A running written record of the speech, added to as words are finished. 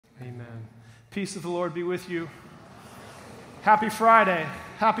Amen. Peace of the Lord be with you. Happy Friday.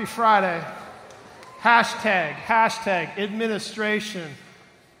 Happy Friday. Hashtag administration,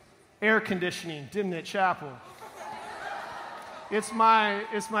 air conditioning, Dimnit Chapel. It's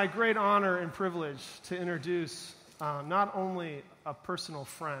my great honor and privilege to introduce not only a personal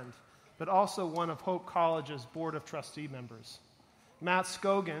friend, but also one of Hope College's Board of Trustee members. Matt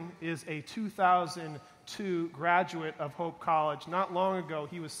Scogin is a 2002 graduate of Hope College. Not long ago,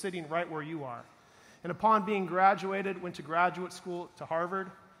 he was sitting right where you are. And upon being graduated, went to graduate school to Harvard,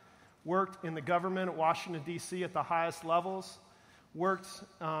 worked in the government at Washington, D.C. at the highest levels, worked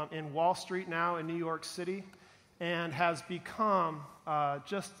in Wall Street now in New York City, and has become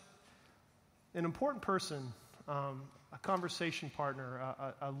just an important person, a conversation partner,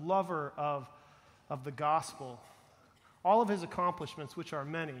 a lover of the gospel. All of his accomplishments, which are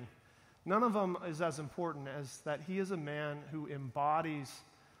many, none of them is as important as that he is a man who embodies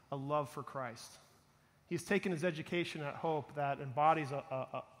a love for Christ. He's taken his education at Hope that embodies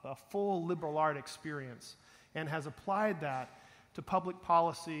a full liberal art experience and has applied that to public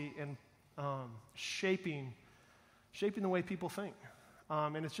policy and shaping the way people think.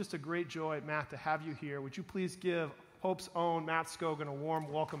 And it's just a great joy, Matt, to have you here. Would you please give Hope's own Matt Scogin a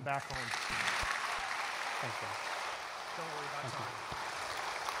warm welcome back home? Thanks, guys. Don't worry about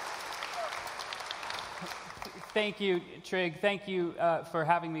it. Thank you, Trig. Thank you for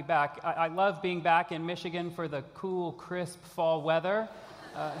having me back. I love being back in Michigan for the cool, crisp fall weather.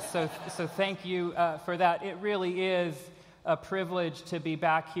 So thank you for that. It really is a privilege to be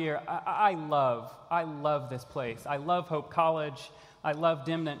back here. I love this place. I love Hope College. I love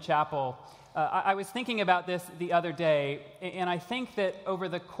Dimnit Chapel. I was thinking about this the other day, and I think that over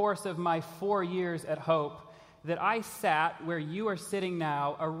the course of my 4 years at Hope, that I sat where you are sitting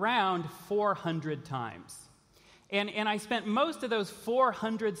now around 400 times. And I spent most of those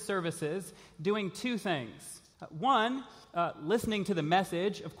 400 services doing two things. One, listening to the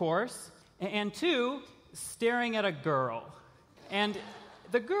message, of course, and two, staring at a girl. And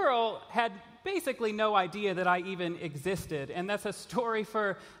the girl had basically no idea that I even existed, and that's a story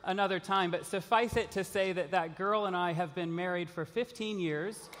for another time, but suffice it to say that that girl and I have been married for 15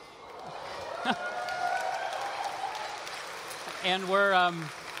 years. And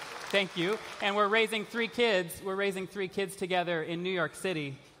thank you, and we're raising three kids. We're raising three kids together in New York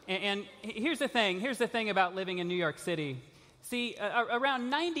City. And here's the thing about living in New York City. See,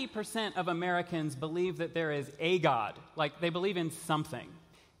 around 90% of Americans believe that there is a God, like they believe in something.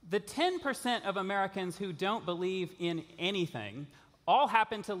 The 10% of Americans who don't believe in anything all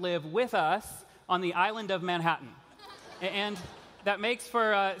happen to live with us on the island of Manhattan. And that makes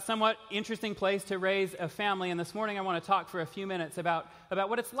for a somewhat interesting place to raise a family. And this morning I want to talk for a few minutes about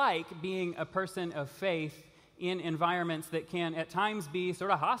what it's like being a person of faith in environments that can at times be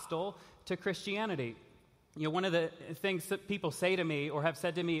sort of hostile to Christianity. You know, one of the things that people say to me or have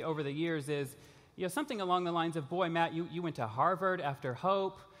said to me over the years is, you know, something along the lines of, boy, Matt, you went to Harvard after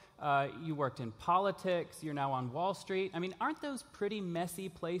Hope. You worked in politics. You're now on Wall Street. I mean, aren't those pretty messy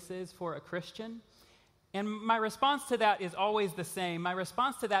places for a Christian? And my response to that is always the same. My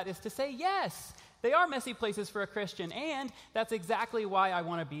response to that is to say, yes, they are messy places for a Christian, and that's exactly why I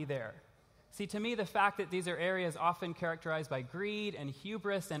want to be there. See, to me, the fact that these are areas often characterized by greed and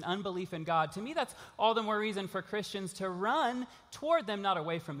hubris and unbelief in God, to me, that's all the more reason for Christians to run toward them, not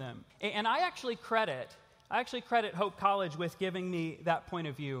away from them. And I actually credit Hope College with giving me that point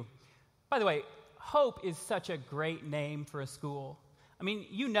of view. By the way, Hope is such a great name for a school. I mean,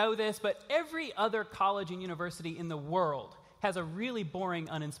 you know this, but every other college and university in the world has a really boring,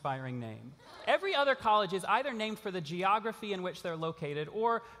 uninspiring name. Every other college is either named for the geography in which they're located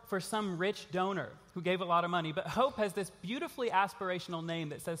or for some rich donor who gave a lot of money. But Hope has this beautifully aspirational name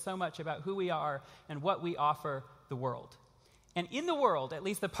that says so much about who we are and what we offer the world. And in the world, at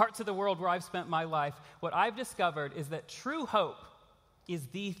least the parts of the world where I've spent my life, what I've discovered is that true hope is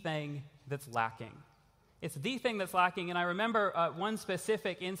the thing that's lacking. It's the thing that's lacking, and I remember one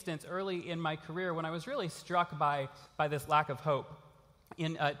specific instance early in my career when I was really struck by this lack of hope.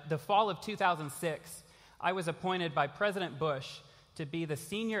 In the fall of 2006, I was appointed by President Bush to be the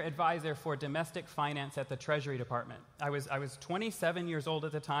senior advisor for domestic finance at the Treasury Department. I was 27 years old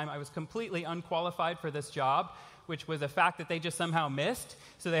at the time. I was completely unqualified for this job, which was a fact that they just somehow missed.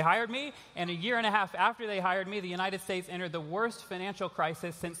 So they hired me, and a year and a half after they hired me, the United States entered the worst financial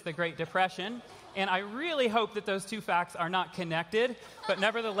crisis since the Great Depression. And I really hope that those two facts are not connected. But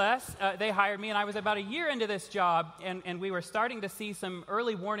nevertheless, they hired me, and I was about a year into this job, and we were starting to see some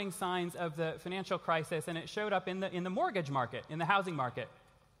early warning signs of the financial crisis, and it showed up in the mortgage market, in the housing market.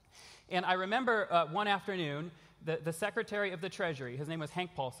 And I remember one afternoon, the Secretary of the Treasury, his name was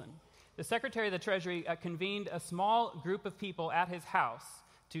Hank Paulson, the Secretary of the Treasury convened a small group of people at his house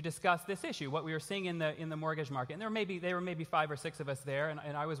to discuss this issue, what we were seeing in the mortgage market. And there were maybe 5 or 6 of us there,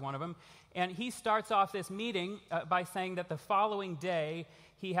 and I was one of them. And he starts off this meeting by saying that the following day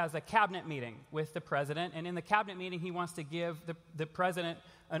he has a cabinet meeting with the president, and in the cabinet meeting he wants to give the president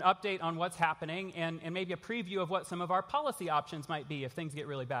an update on what's happening and maybe a preview of what some of our policy options might be if things get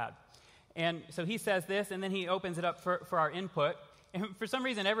really bad. And so he says this, and then he opens it up for our input. And for some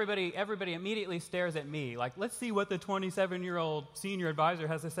reason, everybody immediately stares at me, like, let's see what the 27-year-old senior advisor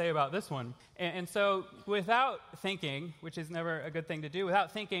has to say about this one. And so without thinking, which is never a good thing to do,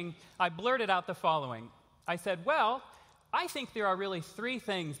 without thinking, I blurted out the following. I said, well, I think there are really 3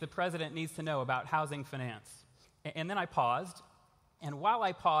 things the president needs to know about housing finance. And then I paused, and while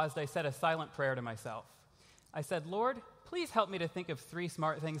I paused, I said a silent prayer to myself. I said, Lord, please help me to think of 3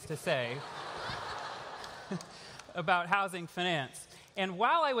 smart things to say about housing finance. And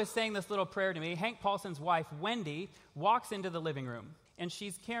while I was saying this little prayer to me, Hank Paulson's wife, Wendy, walks into the living room. And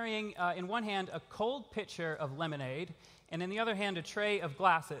she's carrying, in one hand, a cold pitcher of lemonade, and in the other hand, a tray of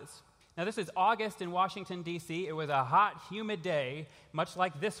glasses. Now, this is August in Washington, D.C. It was a hot, humid day, much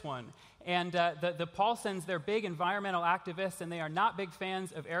like this one. And the Paulsons, they're big environmental activists, and they are not big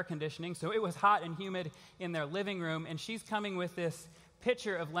fans of air conditioning, so it was hot and humid in their living room, and she's coming with this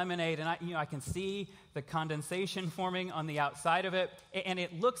pitcher of lemonade, and I can see the condensation forming on the outside of it, and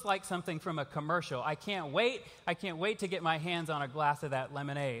it looks like something from a commercial. I can't wait to get my hands on a glass of that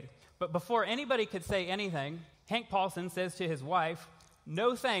lemonade. But before anybody could say anything, Hank Paulson says to his wife,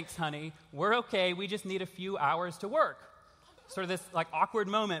 no thanks, honey, we're okay, we just need a few hours to work. Sort of this like awkward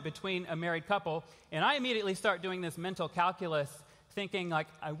moment between a married couple, and I immediately start doing this mental calculus, thinking like,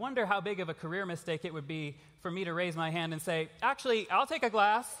 I wonder how big of a career mistake it would be for me to raise my hand and say, actually, I'll take a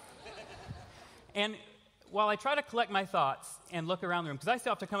glass. And while I try to collect my thoughts and look around the room, because I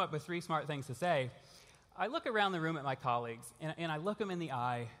still have to come up with 3 smart things to say, I look around the room at my colleagues, and I look them in the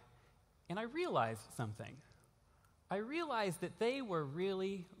eye, and I realize something. I realized that they were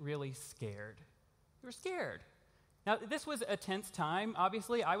really, really scared. They were scared. Now, this was a tense time.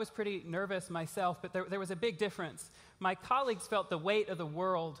 Obviously, I was pretty nervous myself, but there was a big difference. My colleagues felt the weight of the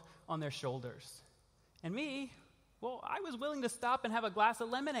world on their shoulders. And me, well, I was willing to stop and have a glass of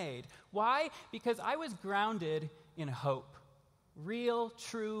lemonade. Why? Because I was grounded in hope. Real,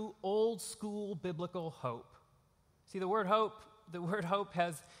 true, old-school biblical hope. See, the word hope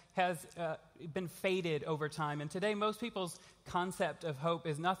has been faded over time, and today most people's concept of hope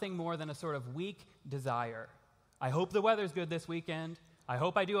is nothing more than a sort of weak desire. I hope the weather's good this weekend. I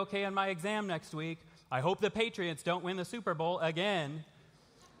hope I do okay on my exam next week. I hope the Patriots don't win the Super Bowl again.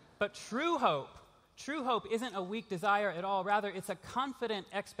 But true hope isn't a weak desire at all. Rather, it's a confident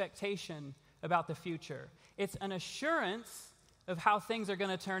expectation about the future. It's an assurance of how things are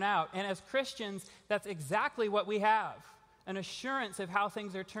going to turn out. And as Christians, that's exactly what we have. An assurance of how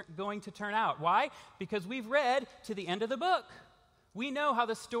things are going to turn out. Why? Because we've read to the end of the book. We know how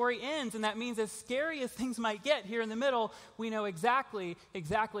the story ends, and that means as scary as things might get here in the middle, we know exactly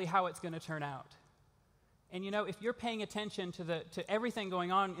how it's going to turn out. And you know, if you're paying attention to everything going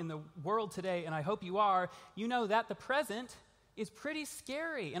on in the world today, and I hope you are, you know that the present is pretty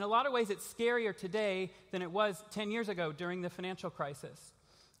scary. In a lot of ways, it's scarier today than it was 10 years ago during the financial crisis.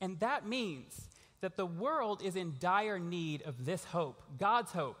 And that means that the world is in dire need of this hope,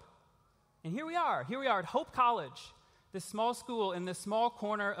 God's hope. And here we are at Hope College, this small school in this small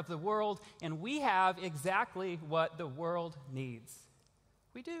corner of the world, and we have exactly what the world needs.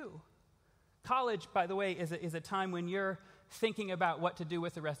 We do. College, by the way, is a time when you're thinking about what to do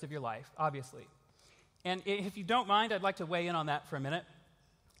with the rest of your life, obviously. And if you don't mind, I'd like to weigh in on that for a minute.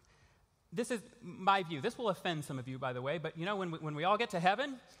 This is my view. This will offend some of you, by the way, but you know, when we all get to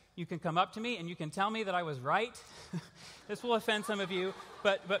heaven, you can come up to me and you can tell me that I was right. This will offend some of you,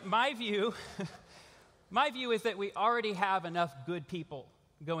 but my view is that we already have enough good people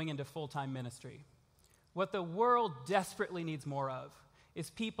going into full-time ministry. What the world desperately needs more of is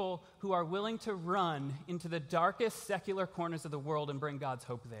people who are willing to run into the darkest secular corners of the world and bring God's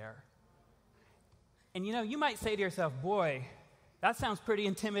hope there. And you know, you might say to yourself, boy, that sounds pretty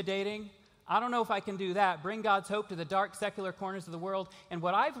intimidating. I don't know if I can do that. Bring God's hope to the dark secular corners of the world. And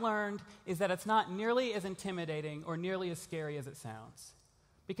what I've learned is that it's not nearly as intimidating or nearly as scary as it sounds.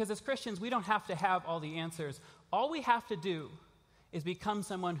 Because as Christians, we don't have to have all the answers. All we have to do is become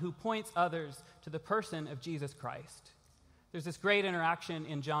someone who points others to the person of Jesus Christ. There's this great interaction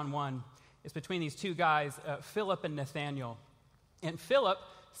in John 1. It's between these 2 guys, Philip and Nathanael. And Philip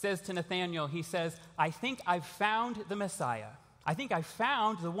says to Nathanael, he says, I think I've found the Messiah. I think I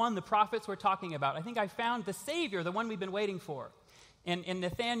found the one the prophets were talking about. I think I found the Savior, the one we've been waiting for. And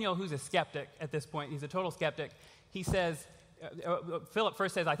Nathanael, who's a skeptic at this point, he's a total skeptic, he says, Philip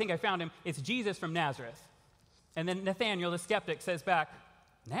first says, I think I found him. It's Jesus from Nazareth. And then Nathanael, the skeptic, says back,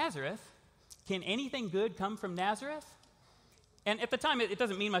 Nazareth? Can anything good come from Nazareth? And at the time, it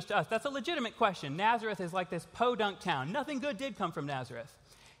doesn't mean much to us. That's a legitimate question. Nazareth is like this podunk town. Nothing good did come from Nazareth.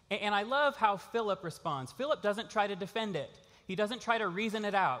 And I love how Philip responds. Philip doesn't try to defend it. He doesn't try to reason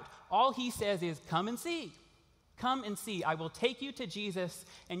it out. All he says is, come and see. Come and see. I will take you to Jesus,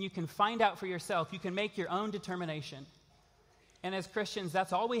 and you can find out for yourself. You can make your own determination. And as Christians,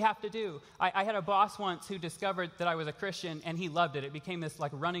 that's all we have to do. I had a boss once who discovered that I was a Christian, and he loved it. It became this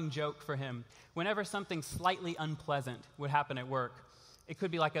like running joke for him. Whenever something slightly unpleasant would happen at work, it could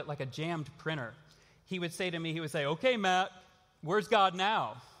be like a jammed printer. He would say to me, okay, Matt, where's God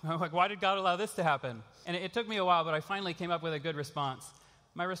now? I'm like, why did God allow this to happen? And it took me a while, but I finally came up with a good response.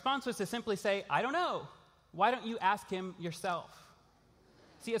 My response was to simply say, I don't know. Why don't you ask him yourself?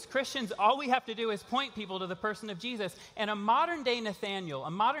 See, as Christians, all we have to do is point people to the person of Jesus. And a modern-day Nathanael, a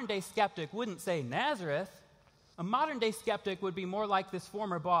modern-day skeptic, wouldn't say Nazareth. A modern-day skeptic would be more like this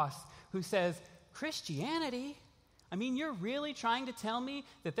former boss who says, Christianity? I mean, you're really trying to tell me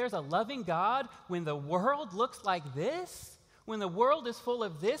that there's a loving God when the world looks like this? When the world is full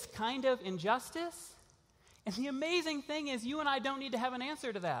of this kind of injustice? And the amazing thing is, you and I don't need to have an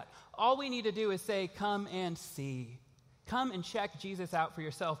answer to that. All we need to do is say, come and see. Come and check Jesus out for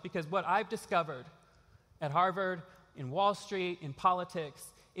yourself, because what I've discovered at Harvard, in Wall Street, in politics,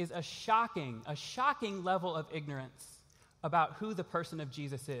 is a shocking level of ignorance about who the person of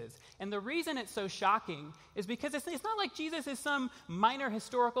Jesus is. And the reason it's so shocking is because it's not like Jesus is some minor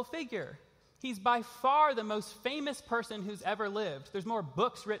historical figure. He's by far the most famous person who's ever lived. There's more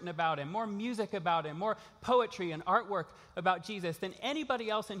books written about him, more music about him, more poetry and artwork about Jesus than anybody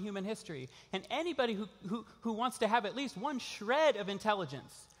else in human history. And anybody who wants to have at least one shred of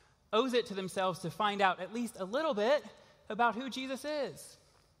intelligence owes it to themselves to find out at least a little bit about who Jesus is.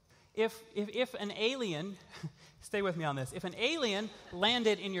 If an alien, stay with me on this, if an alien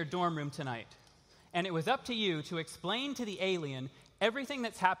landed in your dorm room tonight, and it was up to you to explain to the alien everything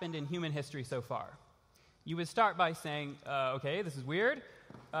that's happened in human history so far, you would start by saying, okay, this is weird,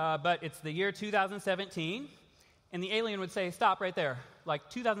 but it's the year 2017. And the alien would say, stop right there. Like,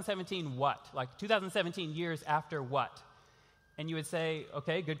 2017 what? Like, 2017 years after what? And you would say,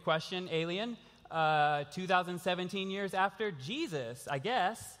 okay, good question, alien. 2017 years after Jesus, I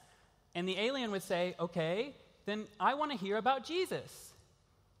guess. And the alien would say, okay, then I want to hear about Jesus.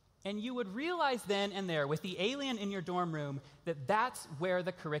 And you would realize then and there, with the alien in your dorm room, that that's where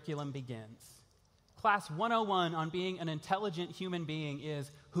the curriculum begins. Class 101 on being an intelligent human being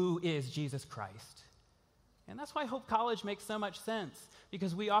is, who is Jesus Christ? And that's why Hope College makes so much sense,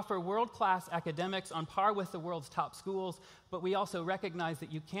 because we offer world-class academics on par with the world's top schools, but we also recognize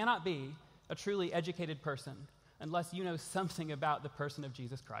that you cannot be a truly educated person unless you know something about the person of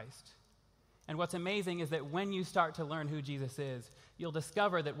Jesus Christ. And what's amazing is that when you start to learn who Jesus is, you'll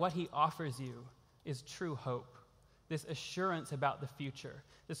discover that what he offers you is true hope, this assurance about the future,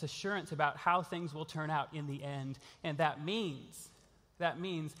 this assurance about how things will turn out in the end. And that means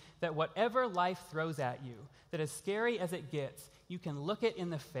that whatever life throws at you, that as scary as it gets, you can look it in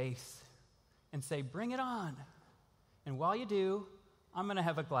the face and say, bring it on. And while you do, I'm going to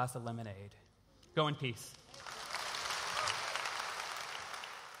have a glass of lemonade. Go in peace.